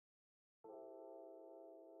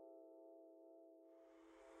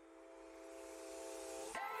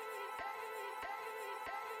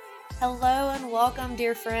Hello and welcome,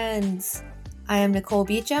 dear friends. I am Nicole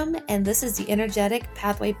Beecham, and this is the Energetic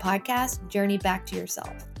Pathway Podcast, Journey Back to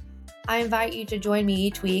Yourself. I invite you to join me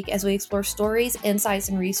each week as we explore stories, insights,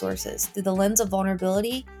 and resources through the lens of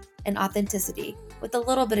vulnerability and authenticity, with a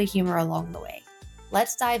little bit of humor along the way.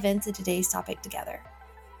 Let's dive into today's topic together.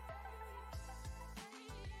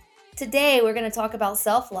 Today, we're going to talk about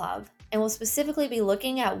self-love, and we'll specifically be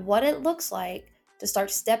looking at what it looks like to start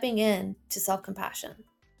stepping in to self-compassion.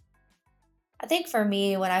 I think for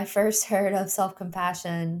me, when I first heard of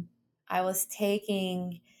self-compassion, I was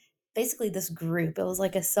taking basically this group. It was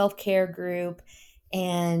like a self-care group.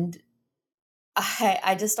 And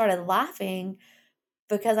I just started laughing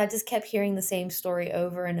because I just kept hearing the same story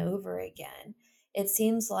over and over again. It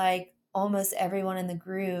seems like almost everyone in the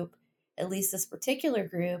group, at least this particular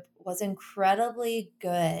group, was incredibly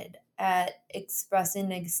good at expressing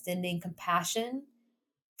and extending compassion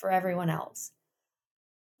for everyone else.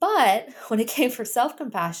 But when it came for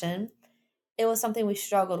self-compassion, it was something we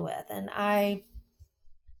struggled with. And I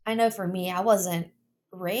know for me, I wasn't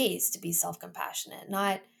raised to be self-compassionate,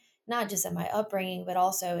 not just in my upbringing, but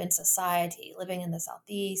also in society, living in the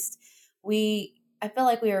Southeast. I feel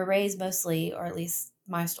like we were raised mostly, or at least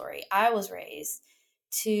my story, I was raised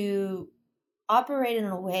to operate in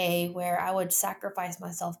a way where I would sacrifice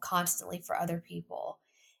myself constantly for other people.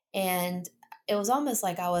 And it was almost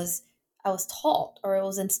like I was taught, or it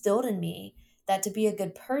was instilled in me, that to be a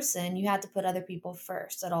good person, you had to put other people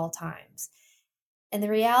first at all times. And the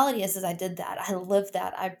reality is I did that. I lived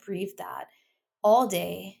that. I breathed that all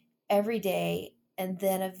day, every day. And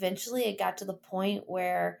then eventually it got to the point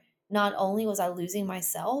where not only was I losing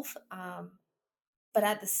myself, but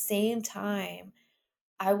at the same time,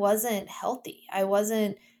 I wasn't healthy. I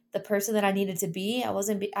wasn't the person that I needed to be. I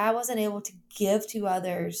wasn't able to give to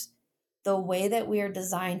others the way that we are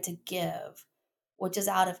designed to give, which is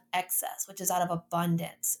out of excess, which is out of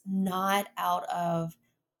abundance, not out of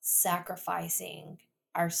sacrificing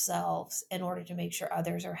ourselves in order to make sure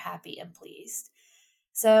others are happy and pleased.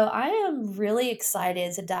 So I am really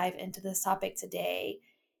excited to dive into this topic today.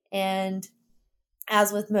 And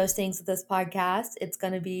as with most things with this podcast, it's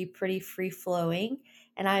going to be pretty free flowing.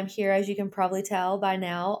 And I'm here, as you can probably tell by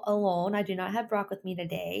now, alone. I do not have Brock with me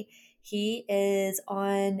today. He is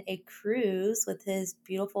on a cruise with his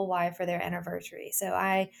beautiful wife for their anniversary. So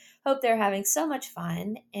I hope they're having so much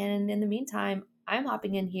fun. And in the meantime, I'm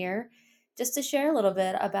hopping in here just to share a little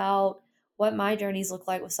bit about what my journeys look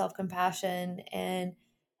like with self compassion, and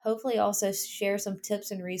hopefully also share some tips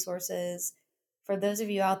and resources for those of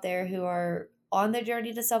you out there who are on the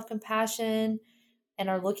journey to self compassion and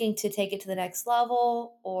are looking to take it to the next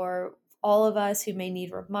level, or all of us who may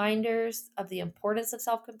need reminders of the importance of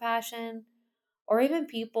self compassion, or even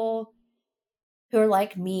people who are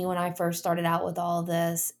like me when I first started out with all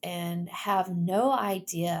this and have no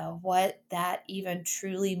idea what that even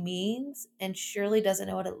truly means, and surely doesn't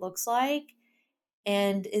know what it looks like,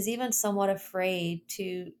 and is even somewhat afraid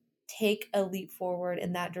to take a leap forward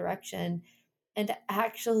in that direction and to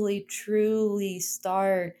actually truly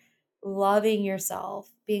start loving yourself,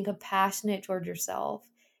 being compassionate toward yourself.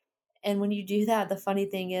 And when you do that, the funny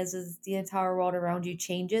thing is the entire world around you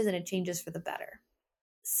changes, and it changes for the better.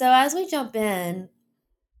 So as we jump in,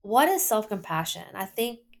 what is self-compassion? I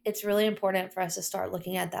think it's really important for us to start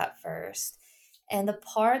looking at that first. And the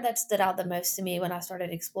part that stood out the most to me when I started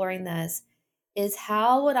exploring this is,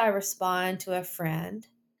 how would I respond to a friend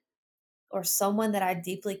or someone that I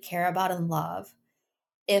deeply care about and love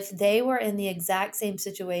if they were in the exact same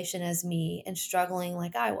situation as me and struggling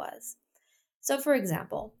like I was? So, for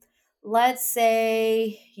example, let's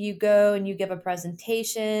say you go and you give a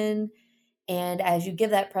presentation, and as you give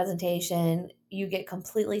that presentation, you get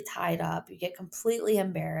completely tied up, you get completely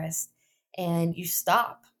embarrassed, and you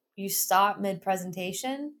stop. You stop mid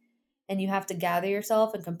presentation, and you have to gather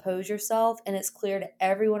yourself and compose yourself. And it's clear to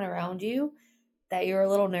everyone around you that you're a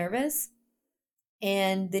little nervous.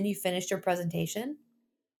 And then you finished your presentation,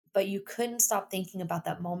 but you couldn't stop thinking about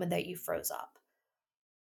that moment that you froze up.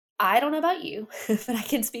 I don't know about you, but I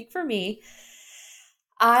can speak for me.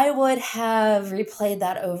 I would have replayed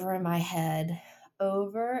that over in my head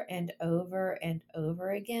over and over and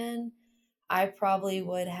over again. I probably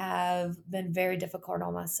would have been very difficult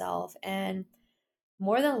on myself, and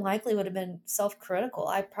more than likely would have been self critical.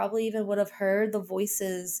 I probably even would have heard the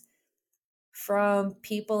voices from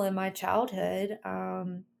people in my childhood,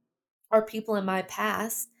 or people in my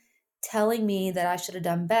past, telling me that I should have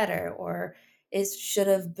done better, or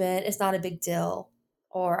it's not a big deal,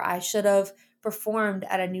 or I should have performed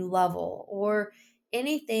at a new level, or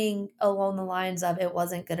anything along the lines of it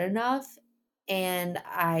wasn't good enough and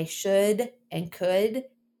I should and could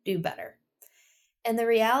do better. And the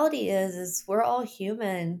reality is we're all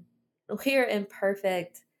human. We are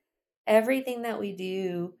imperfect. Everything that we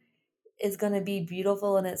do is going to be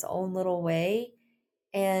beautiful in its own little way.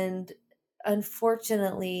 And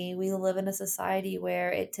unfortunately, we live in a society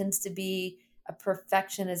where it tends to be a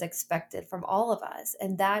perfection is expected from all of us.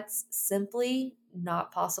 And that's simply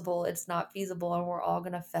not possible. It's not feasible, and we're all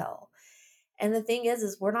going to fail. And the thing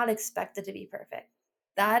is we're not expected to be perfect.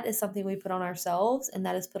 That is something we put on ourselves, and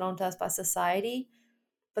that is put onto us by society.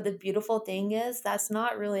 But the beautiful thing is that's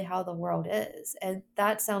not really how the world is. And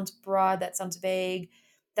that sounds broad, that sounds vague.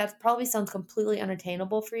 That probably sounds completely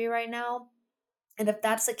unattainable for you right now. And if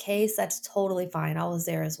that's the case, that's totally fine. I was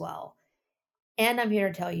there as well. And I'm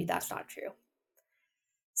here to tell you that's not true.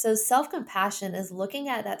 So self compassion is looking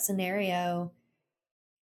at that scenario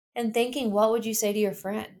and thinking, what would you say to your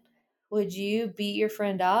friend? Would you beat your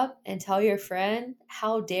friend up and tell your friend,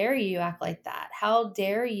 how dare you act like that? How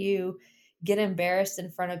dare you get embarrassed in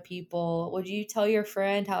front of people? Would you tell your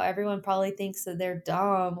friend how everyone probably thinks that they're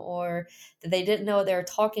dumb or that they didn't know what they were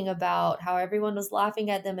talking about, how everyone was laughing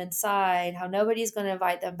at them inside, how nobody's going to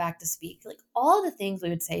invite them back to speak? Like all the things we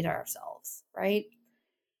would say to ourselves, right?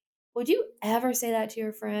 Would you ever say that to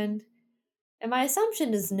your friend? And my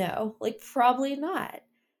assumption is no, like probably not,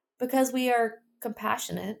 because we are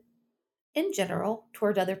compassionate in general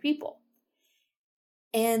toward other people.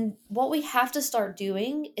 And what we have to start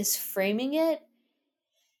doing is framing it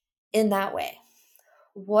in that way.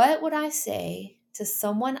 What would I say to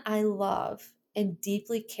someone I love and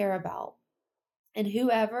deeply care about? And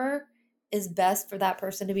whoever is best for that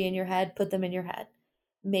person to be in your head, put them in your head.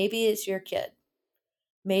 Maybe it's your kid.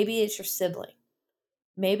 Maybe it's your sibling.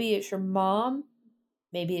 Maybe it's your mom.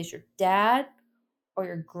 Maybe it's your dad or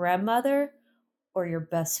your grandmother or your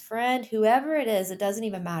best friend. Whoever it is, it doesn't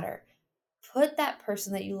even matter. Put that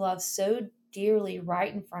person that you love so dearly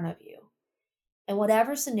right in front of you. And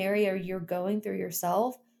whatever scenario you're going through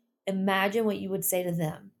yourself, imagine what you would say to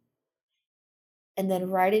them. And then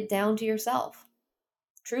write it down to yourself.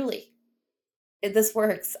 Truly. This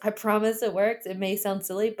works. I promise it works. It may sound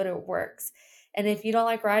silly, but it works. And if you don't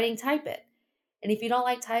like writing, type it. And if you don't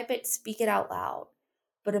like type it, speak it out loud.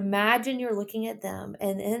 But imagine you're looking at them,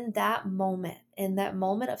 and in that moment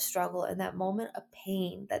of struggle, in that moment of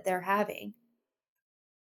pain that they're having,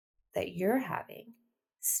 that you're having,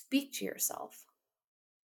 speak to yourself.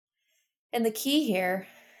 And the key here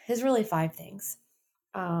is really 5 things.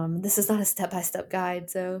 This is not a step-by-step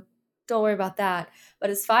guide, so don't worry about that.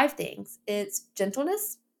 But it's 5 things. It's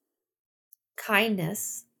gentleness,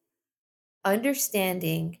 kindness,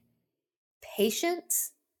 understanding,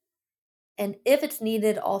 patience, and if it's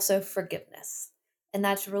needed, also forgiveness. And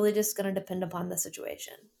that's really just going to depend upon the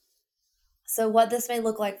situation. So, what this may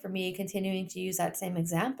look like for me, continuing to use that same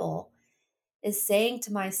example, is saying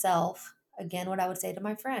to myself, again, what I would say to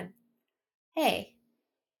my friend: hey,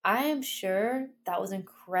 I am sure that was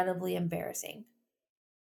incredibly embarrassing.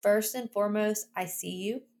 First and foremost, I see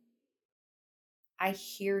you. I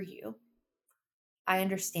hear you. I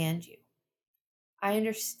understand you. I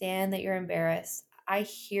understand that you're embarrassed. I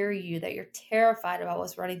hear you, that you're terrified about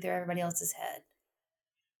what's running through everybody else's head.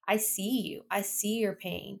 I see you. I see your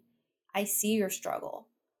pain. I see your struggle.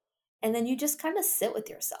 And then you just kind of sit with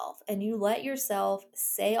yourself and you let yourself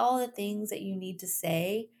say all the things that you need to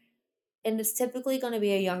say. And it's typically going to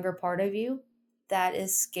be a younger part of you that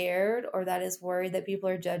is scared or that is worried that people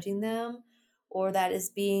are judging them or that is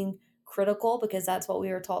being critical, because that's what we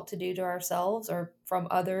were taught to do to ourselves, or from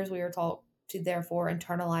others we were taught to therefore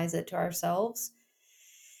internalize it to ourselves.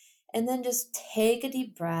 And then just take a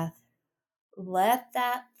deep breath, let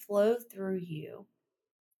that flow through you,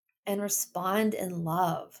 and respond in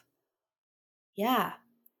love. Yeah,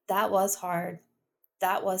 that was hard.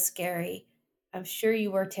 That was scary. I'm sure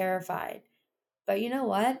you were terrified. But you know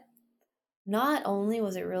what? Not only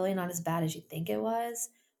was it really not as bad as you think it was,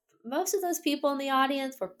 most of those people in the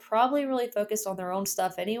audience were probably really focused on their own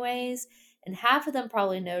stuff anyways, and half of them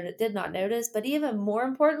probably did not notice. But even more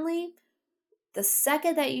importantly, the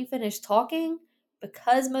second that you finish talking,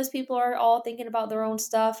 because most people are all thinking about their own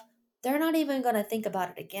stuff, they're not even going to think about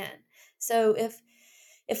it again. So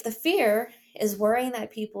if the fear is worrying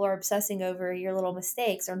that people are obsessing over your little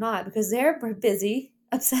mistakes or not, because they're busy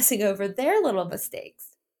obsessing over their little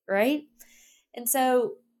mistakes, right? And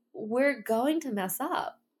so we're going to mess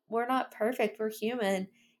up. We're not perfect. We're human.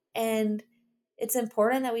 And it's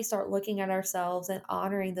important that we start looking at ourselves and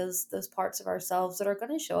honoring those parts of ourselves that are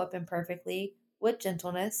going to show up imperfectly, with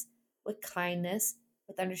gentleness, with kindness,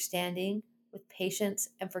 with understanding, with patience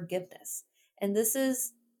and forgiveness. And this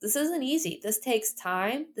isn't easy. This takes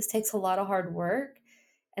time. This takes a lot of hard work.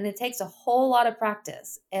 And it takes a whole lot of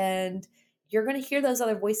practice. And you're going to hear those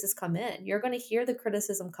other voices come in. You're going to hear the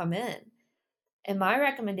criticism come in. And my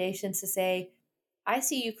recommendation is to say, I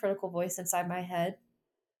see you, critical voice inside my head.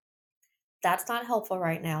 That's not helpful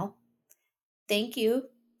right now. Thank you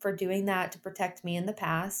for doing that to protect me in the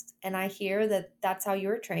past. And I hear that that's how you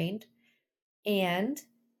were trained. And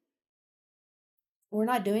we're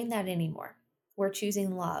not doing that anymore. We're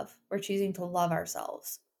choosing love. We're choosing to love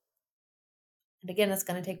ourselves. And again, it's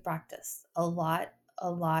going to take practice, a lot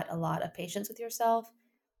of patience with yourself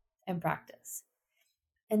and practice.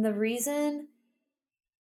 And the reason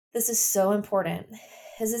this is so important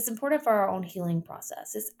is it's important for our own healing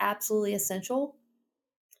process. It's absolutely essential.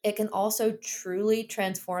 It can also truly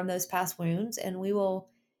transform those past wounds. And we will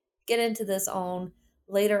get into this on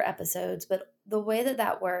later episodes. But the way that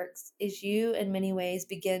that works is you, in many ways,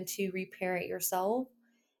 begin to reparent yourself.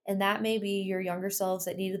 And that may be your younger selves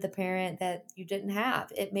that needed the parent that you didn't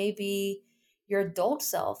have. It may be your adult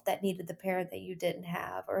self that needed the parent that you didn't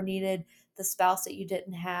have, or needed the spouse that you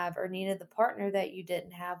didn't have, or needed the partner that you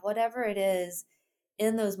didn't have. Whatever it is,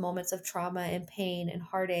 in those moments of trauma and pain and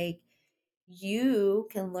heartache, you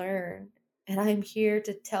can learn. And I'm here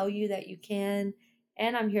to tell you that you can.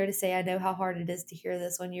 And I'm here to say, I know how hard it is to hear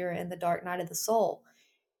this when you're in the dark night of the soul.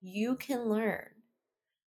 You can learn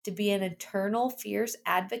to be an eternal, fierce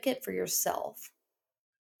advocate for yourself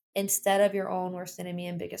instead of your own worst enemy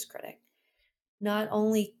and biggest critic. Not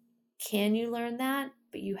only can you learn that,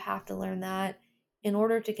 but you have to learn that in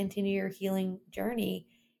order to continue your healing journey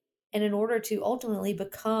and in order to ultimately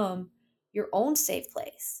become your own safe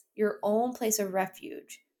place, your own place of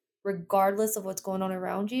refuge, regardless of what's going on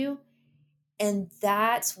around you. And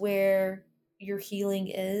that's where your healing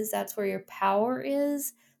is. That's where your power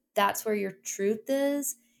is. That's where your truth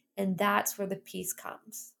is. And that's where the peace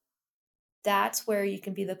comes. That's where you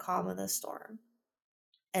can be the calm in the storm.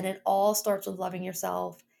 And it all starts with loving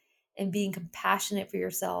yourself and being compassionate for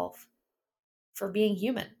yourself for being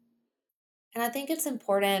human. And I think it's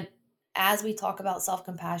important as we talk about self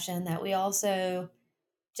compassion that we also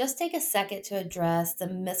just take a second to address the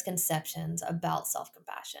misconceptions about self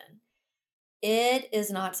compassion. It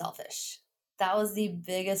is not selfish. That was the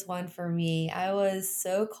biggest one for me. I was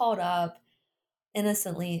so caught up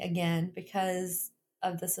innocently again because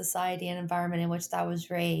of the society and environment in which I was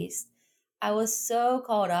raised. I was so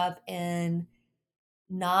caught up in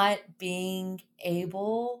not being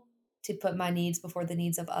able to put my needs before the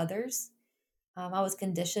needs of others. I was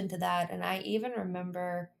conditioned to that. And I even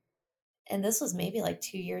remember, and this was maybe like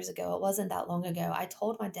 2 years ago, it wasn't that long ago. I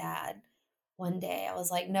told my dad one day, I was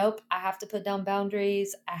like, nope, I have to put down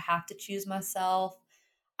boundaries. I have to choose myself.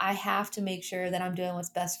 I have to make sure that I'm doing what's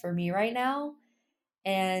best for me right now.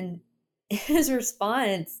 And his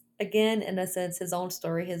response, again, in a sense, his own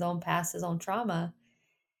story, his own past, his own trauma,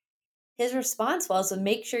 his response was to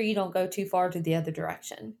make sure you don't go too far to the other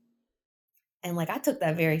direction. And like, I took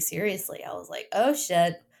that very seriously. I was like, oh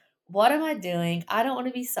shit, what am I doing? I don't want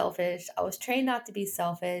to be selfish. I was trained not to be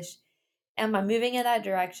selfish. Am I moving in that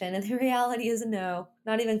direction? And the reality is no,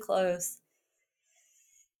 not even close.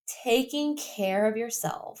 Taking care of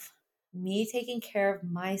yourself, me taking care of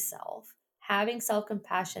myself, having self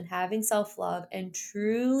compassion, having self love, and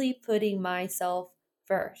truly putting myself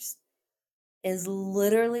first is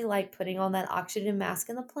literally like putting on that oxygen mask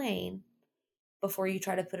in the plane before you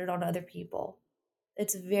try to put it on other people.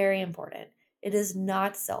 It's very important. It is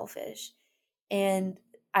not selfish. And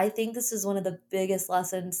I think this is one of the biggest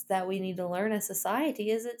lessons that we need to learn as society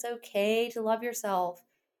is it's okay to love yourself.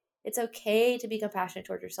 It's okay to be compassionate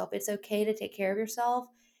toward yourself. It's okay to take care of yourself.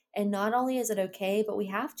 And not only is it okay, but we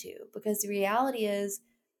have to, because the reality is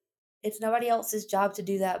it's nobody else's job to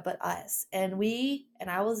do that but us. And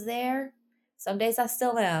I was there. Some days I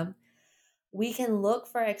still am. We can look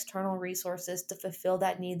for external resources to fulfill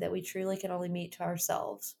that need that we truly can only meet to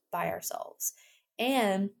ourselves by ourselves.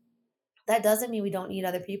 And that doesn't mean we don't need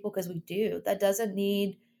other people, because we do. That doesn't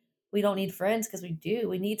mean we don't need friends, because we do.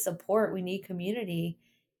 We need support. We need community.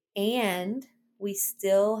 And we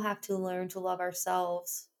still have to learn to love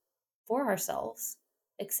ourselves for ourselves,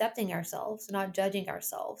 accepting ourselves, not judging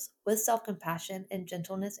ourselves, with self compassion and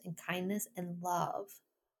gentleness and kindness and love.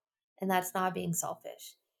 And that's not being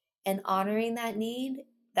selfish. And honoring that need,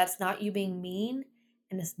 that's not you being mean,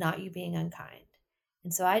 and it's not you being unkind.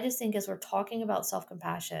 And so I just think as we're talking about self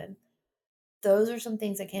compassion, those are some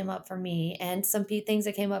things that came up for me and some things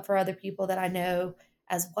that came up for other people that I know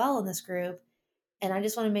as well in this group. And I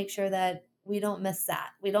just want to make sure that we don't miss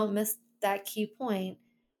that. We don't miss that key point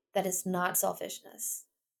that it's not selfishness.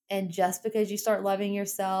 And just because you start loving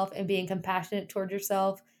yourself and being compassionate toward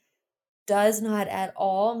yourself does not at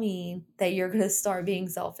all mean that you're going to start being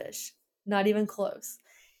selfish. Not even close.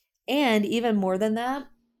 And even more than that,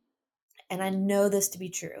 and I know this to be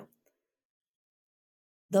true,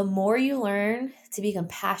 the more you learn to be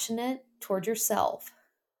compassionate toward yourself,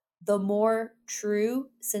 the more true,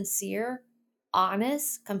 sincere,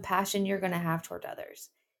 honest compassion you're going to have toward others.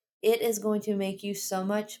 It is going to make you so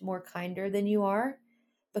much more kinder than you are,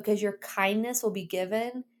 because your kindness will be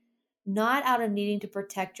given not out of needing to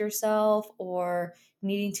protect yourself or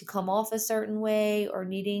needing to come off a certain way or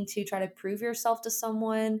needing to try to prove yourself to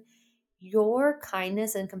someone. Your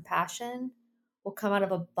kindness and compassion will come out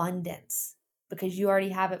of abundance because you already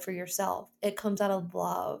have it for yourself. It comes out of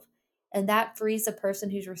love. And that frees the person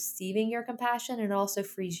who's receiving your compassion and also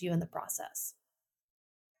frees you in the process.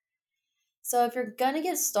 So if you're going to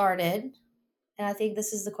get started, and I think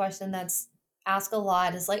this is the question that's asked a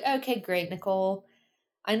lot, is like, okay, great, Nicole.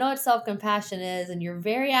 I know what self-compassion is, and you're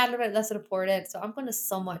very adamant that's important. So I'm going to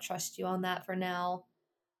somewhat trust you on that for now.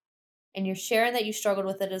 And you're sharing that you struggled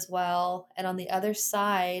with it as well. And on the other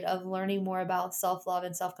side of learning more about self-love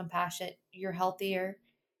and self-compassion, you're healthier,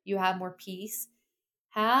 you have more peace.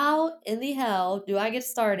 How in the hell do I get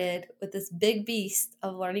started with this big beast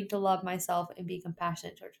of learning to love myself and be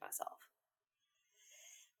compassionate towards myself?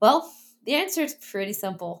 Well, the answer is pretty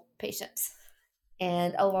simple: patience.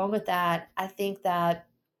 And along with that, I think that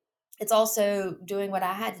it's also doing what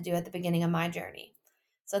I had to do at the beginning of my journey.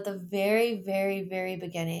 So at the very, very, very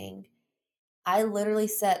beginning, I literally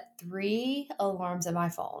set 3 alarms in my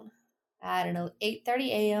phone. I had an 8:30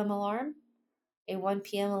 a.m. alarm, a 1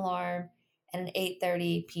 p.m. alarm, and an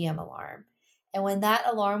 8:30 p.m. alarm. And when that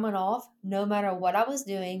alarm went off, no matter what I was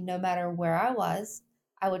doing, no matter where I was,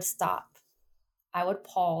 I would stop. I would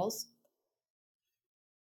pause.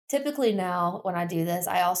 Typically now when I do this,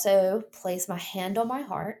 I also place my hand on my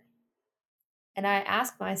heart and I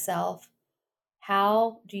ask myself,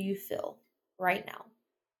 how do you feel right now?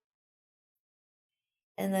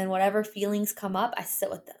 And then whatever feelings come up, I sit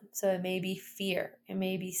with them. So it may be fear, it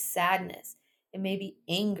may be sadness, it may be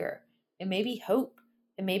anger, it may be hope,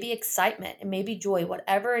 it may be excitement, it may be joy,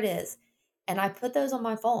 whatever it is. And I put those on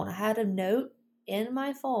my phone. I had a note in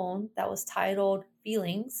my phone that was titled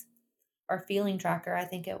feelings, or feeling tracker, I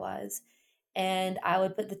think it was. And I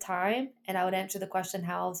would put the time and I would answer the question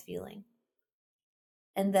how I was feeling.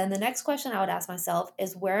 And then the next question I would ask myself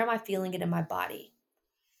is, where am I feeling it in my body?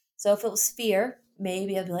 So if it was fear,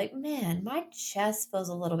 maybe I'd be like, man, my chest feels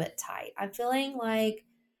a little bit tight. I'm feeling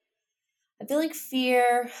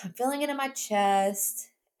fear. I'm feeling it in my chest.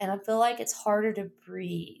 And I feel like it's harder to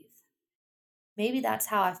breathe. Maybe that's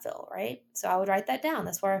how I feel, right? So I would write that down.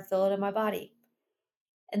 That's where I feel it in my body.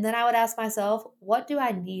 And then I would ask myself, what do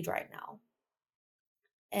I need right now?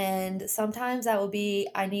 And sometimes that would be,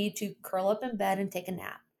 I need to curl up in bed and take a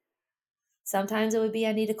nap. Sometimes it would be,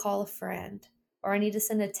 I need to call a friend, or I need to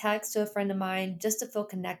send a text to a friend of mine just to feel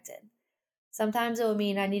connected. Sometimes it would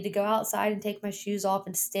mean I need to go outside and take my shoes off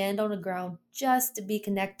and stand on the ground just to be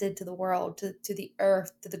connected to the world, to the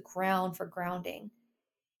earth, to the ground for grounding.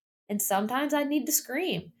 And sometimes I need to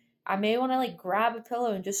scream. I may want to like grab a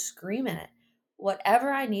pillow and just scream in it. Whatever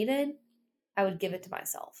I needed, I would give it to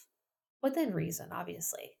myself within reason,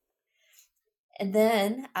 obviously. And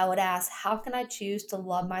then I would ask, how can I choose to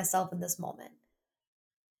love myself in this moment?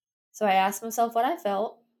 So I asked myself what I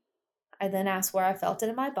felt. I then asked where I felt it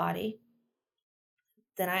in my body.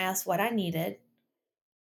 Then I asked what I needed.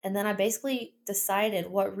 And then I basically decided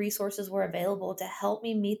what resources were available to help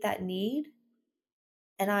me meet that need.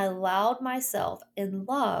 And I allowed myself in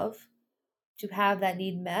love to have that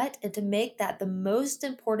need met and to make that the most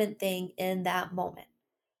important thing in that moment.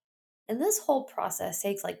 And this whole process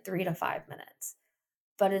takes like 3 to 5 minutes.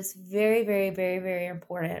 But it's very, very, very, very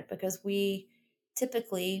important because we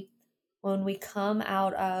typically, when we come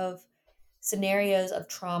out of scenarios of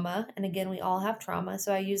trauma, and again, we all have trauma,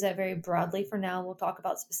 so I use that very broadly for now. We'll talk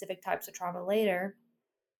about specific types of trauma later.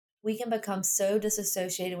 We can become so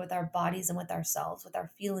disassociated with our bodies and with ourselves, with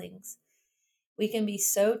our feelings. We can be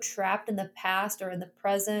so trapped in the past or in the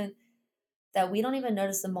present that we don't even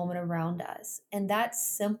notice the moment around us. And that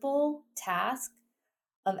simple task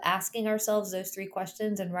of asking ourselves those 3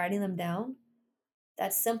 questions and writing them down,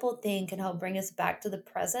 that simple thing can help bring us back to the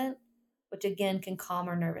present, which again can calm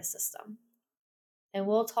our nervous system. And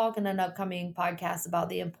we'll talk in an upcoming podcast about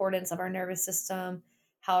the importance of our nervous system,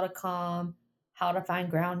 how to calm, how to find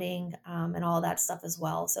grounding, and all that stuff as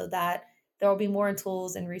well. So that there will be more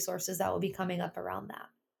tools and resources that will be coming up around that.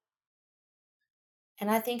 And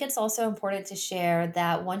I think it's also important to share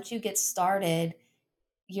that once you get started,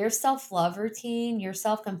 your self-love routine, your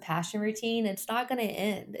self-compassion routine, it's not going to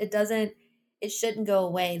end. it shouldn't go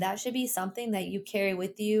away. That should be something that you carry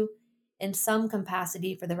with you in some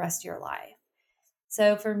capacity for the rest of your life.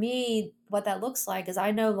 So for me, what that looks like is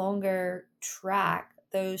I no longer track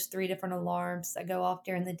those three different alarms that go off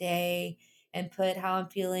during the day and put how I'm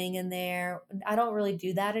feeling in there. I don't really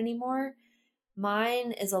do that anymore.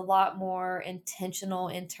 Mine is a lot more intentional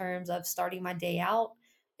in terms of starting my day out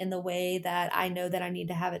in the way that I know that I need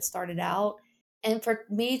to have it started out. And for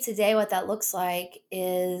me today, what that looks like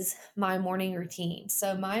is my morning routine.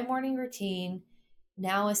 So, my morning routine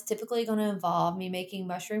now is typically going to involve me making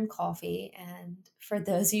mushroom coffee. And for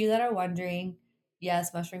those of you that are wondering,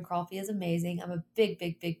 yes, mushroom coffee is amazing. I'm a big,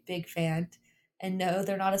 big, big, big fan. And no,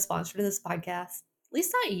 they're not a sponsor to this podcast. At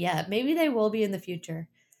least not yet. Maybe they will be in the future.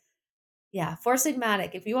 Yeah, Four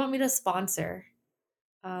Sigmatic, if you want me to sponsor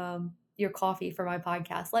your coffee for my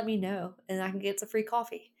podcast, let me know and I can get some free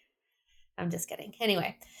coffee. I'm just kidding.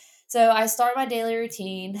 Anyway, so I start my daily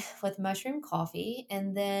routine with mushroom coffee,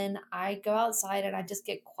 and then I go outside and I just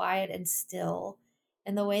get quiet and still.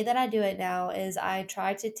 And the way that I do it now is I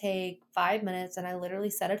try to take 5 minutes and I literally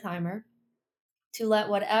set a timer to let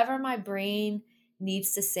whatever my brain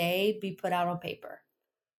needs to say be put out on paper.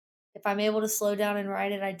 If I'm able to slow down and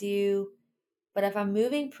write it, I do. But if I'm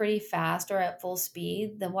moving pretty fast or at full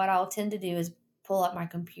speed, then what I'll tend to do is pull up my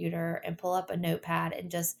computer and pull up a notepad and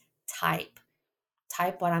just type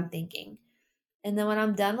what I'm thinking. And then when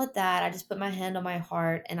I'm done with that, I just put my hand on my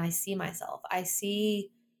heart and I see myself. I see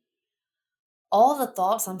all the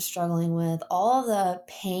thoughts I'm struggling with, all the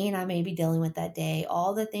pain I may be dealing with that day,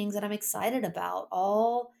 all the things that I'm excited about,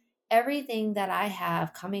 all everything that I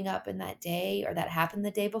have coming up in that day or that happened the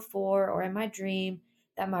day before or in my dream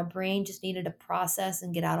that my brain just needed to process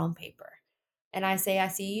and get out on paper. And I say, I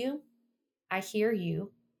see you, I hear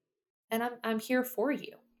you, and I'm here for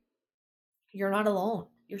you. You're not alone.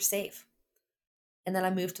 You're safe. And then I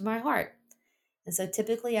move to my heart. And so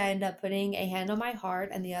typically I end up putting a hand on my heart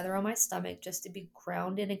and the other on my stomach just to be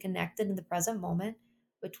grounded and connected in the present moment,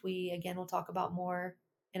 which we again will talk about more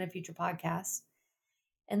in a future podcast.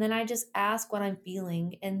 And then I just ask what I'm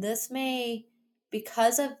feeling. And this may,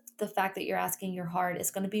 because of the fact that you're asking your heart,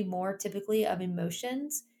 it's going to be more typically of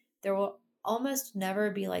emotions. There will almost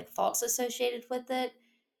never be like thoughts associated with it.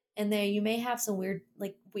 And there you may have some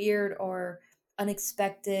weird or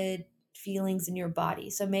unexpected feelings in your body.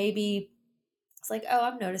 So maybe it's like, oh,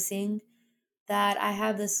 I'm noticing that I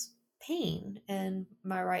have this pain in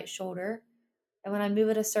my right shoulder. And when I move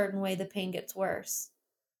it a certain way, the pain gets worse.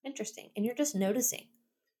 Interesting. And you're just noticing.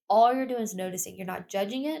 All you're doing is noticing. You're not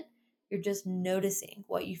judging it. You're just noticing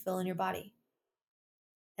what you feel in your body.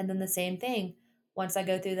 And then the same thing. Once I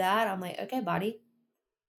go through that, I'm like, okay, body,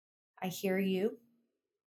 I hear you.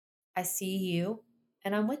 I see you.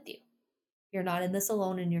 And I'm with you. You're not in this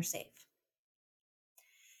alone and you're safe.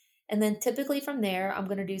 And then typically from there, I'm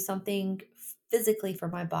going to do something physically for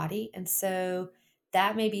my body. And so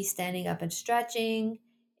that may be standing up and stretching.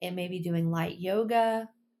 It may be doing light yoga.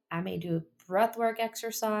 I may do a breath work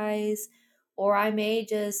exercise, or I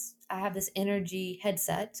have this energy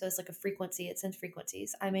headset. So it's like a frequency, it sends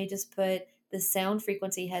frequencies. I may just put the sound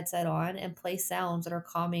frequency headset on and play sounds that are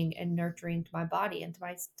calming and nurturing to my body and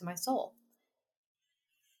to my soul.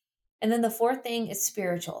 And then the fourth thing is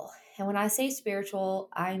spiritual. And when I say spiritual,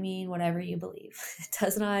 I mean whatever you believe. It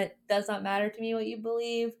does not matter to me what you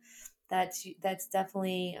believe. That's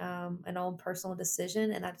definitely an own personal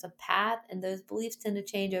decision, and that's a path. And those beliefs tend to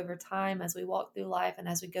change over time as we walk through life and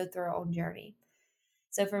as we go through our own journey.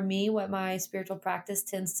 So for me, what my spiritual practice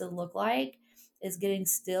tends to look like is getting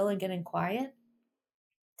still and getting quiet,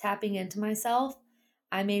 tapping into myself.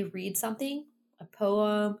 I may read something, a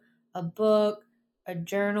poem, a book, a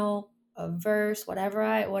journal, a verse,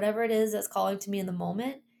 whatever it is that's calling to me in the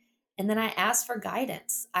moment. And then I ask for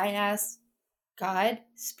guidance. I ask God,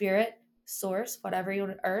 spirit, source,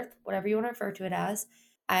 earth, whatever you want to refer to it as.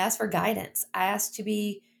 I ask for guidance. I ask to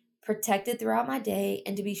be protected throughout my day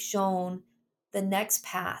and to be shown the next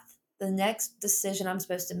path, the next decision I'm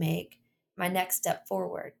supposed to make, my next step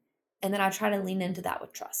forward. And then I try to lean into that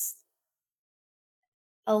with trust.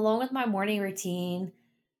 Along with my morning routine,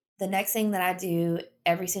 the next thing that I do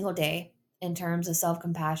every single day in terms of self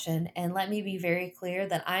compassion, and let me be very clear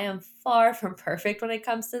that I am far from perfect when it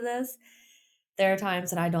comes to this. There are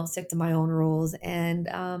times that I don't stick to my own rules and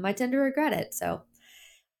I tend to regret it. So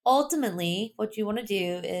ultimately, what you want to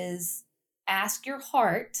do is ask your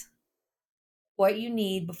heart what you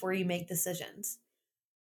need before you make decisions.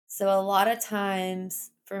 So a lot of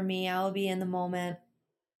times for me, I'll be in the moment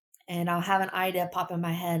and I'll have an idea pop in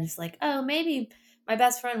my head. It's like, oh, maybe my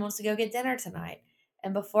best friend wants to go get dinner tonight.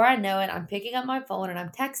 And before I know it, I'm picking up my phone and I'm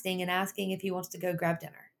texting and asking if he wants to go grab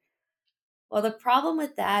dinner. Well, the problem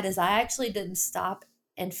with that is I actually didn't stop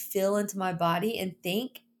and feel into my body and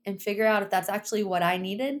think and figure out if that's actually what I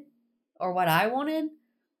needed or what I wanted,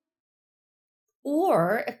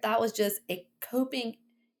 or if that was just a coping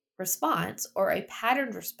response or a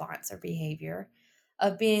patterned response or behavior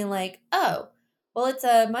of being like, oh, well, it's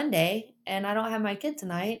a Monday and I don't have my kid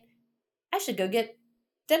tonight. I should go get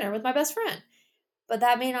dinner with my best friend. But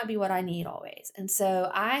that may not be what I need always. And so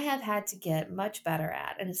I have had to get much better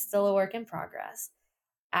at, and it's still a work in progress,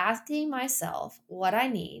 asking myself what I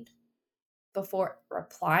need before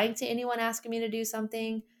replying to anyone asking me to do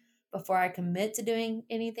something, before I commit to doing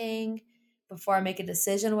anything, before I make a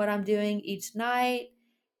decision what I'm doing each night.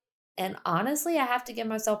 And honestly, I have to give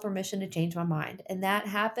myself permission to change my mind. And that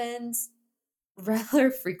happens rather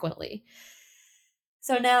frequently.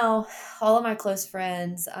 So now all of my close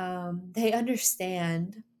friends, they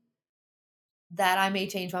understand that I may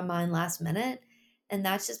change my mind last minute. And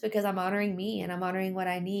that's just because I'm honoring me and I'm honoring what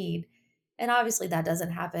I need. And obviously, that doesn't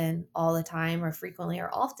happen all the time or frequently or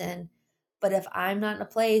often. But if I'm not in a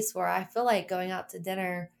place where I feel like going out to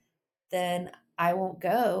dinner, then I won't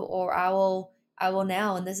go, or I will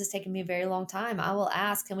now, and this has taken me a very long time. I will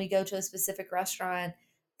ask, can we go to a specific restaurant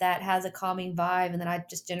that has a calming vibe and that I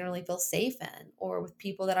just generally feel safe in, or with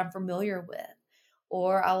people that I'm familiar with?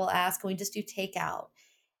 Or I will ask, can we just do takeout?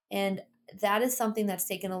 And that is something that's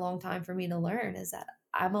taken a long time for me to learn, is that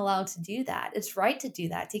I'm allowed to do that. It's right to do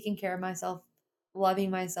that. Taking care of myself, loving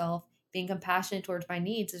myself, being compassionate towards my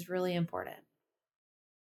needs is really important.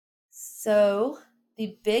 So,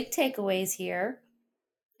 the big takeaways here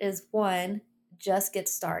is one, just get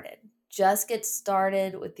started. Just get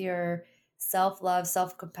started with your self love,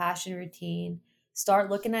 self compassion routine. Start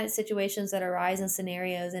looking at situations that arise in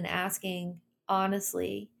scenarios and asking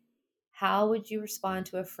honestly, how would you respond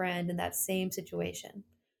to a friend in that same situation?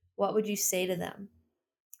 What would you say to them?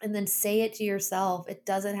 And then say it to yourself. It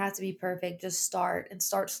doesn't have to be perfect. Just start and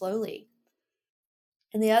start slowly.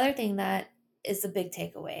 And the other thing that is the big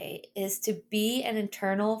takeaway is to be an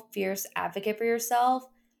internal, fierce advocate for yourself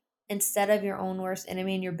instead of your own worst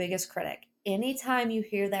enemy and your biggest critic. Anytime you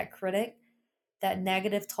hear that critic, that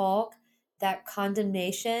negative talk, that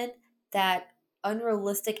condemnation, that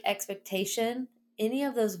unrealistic expectation, any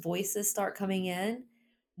of those voices start coming in,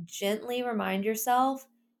 gently remind yourself,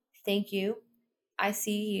 thank you. I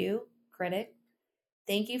see you, critic.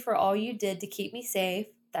 Thank you for all you did to keep me safe.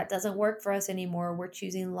 That doesn't work for us anymore. We're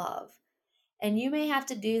choosing love. And you may have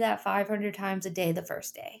to do that 500 times a day the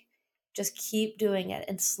first day. Just keep doing it.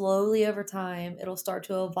 And slowly over time, it'll start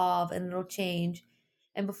to evolve and it'll change.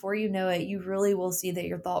 And before you know it, you really will see that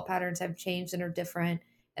your thought patterns have changed and are different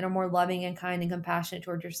and are more loving and kind and compassionate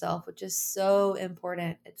toward yourself, which is so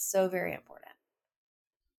important. It's so very important.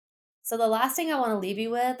 So, the last thing I want to leave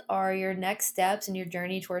you with are your next steps in your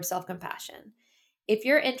journey towards self compassion. If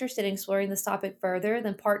you're interested in exploring this topic further,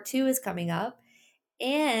 then part 2 is coming up.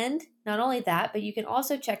 And not only that, but you can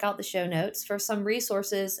also check out the show notes for some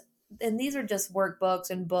resources. And these are just workbooks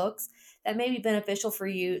and books that may be beneficial for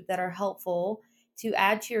you, that are helpful to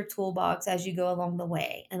add to your toolbox as you go along the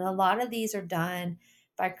way. And a lot of these are done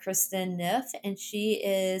by Kristen Neff, and she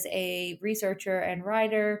is a researcher and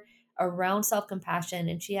writer around self compassion.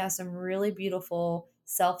 And she has some really beautiful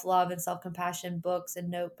self love and self compassion books and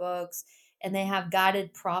notebooks. And they have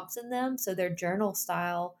guided prompts in them. So they're journal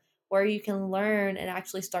style, where you can learn and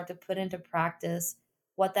actually start to put into practice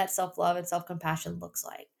what that self love and self compassion looks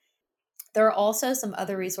like. There are also some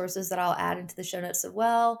other resources that I'll add into the show notes as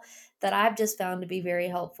well that I've just found to be very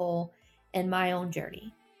helpful in my own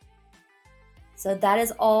journey. So that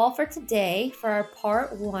is all for today for our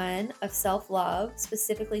part 1 of self-love,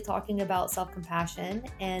 specifically talking about self-compassion.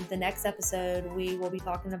 And the next episode, we will be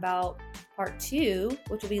talking about part 2,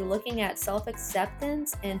 which will be looking at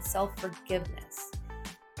self-acceptance and self-forgiveness.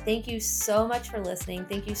 Thank you so much for listening.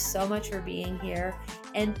 Thank you so much for being here.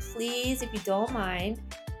 And please, if you don't mind,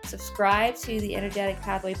 subscribe to the Energetic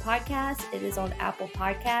Pathway podcast. It is on Apple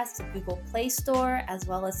Podcasts, the Google Play Store, as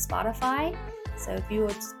well as Spotify. So if you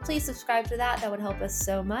would please subscribe to that, that would help us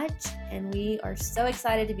so much. And we are so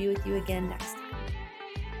excited to be with you again next time.